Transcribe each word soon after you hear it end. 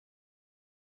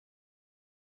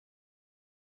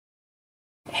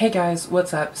Hey guys,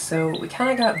 what's up? So we kind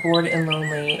of got bored and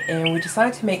lonely and we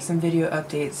decided to make some video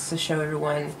updates to show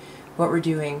everyone what we're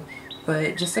doing.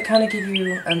 But just to kind of give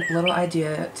you a little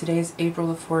idea, today is April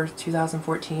the 4th,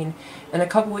 2014, and a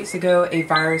couple weeks ago a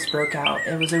virus broke out.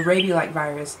 It was a rabies-like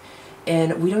virus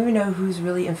and we don't even know who's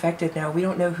really infected now. We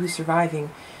don't know who's surviving.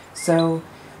 So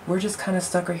we're just kind of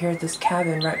stuck right here at this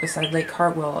cabin right beside Lake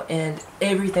Hartwell and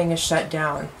everything is shut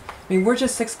down. I mean, we're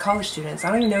just 6 college students. I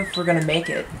don't even know if we're going to make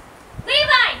it.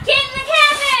 Levi!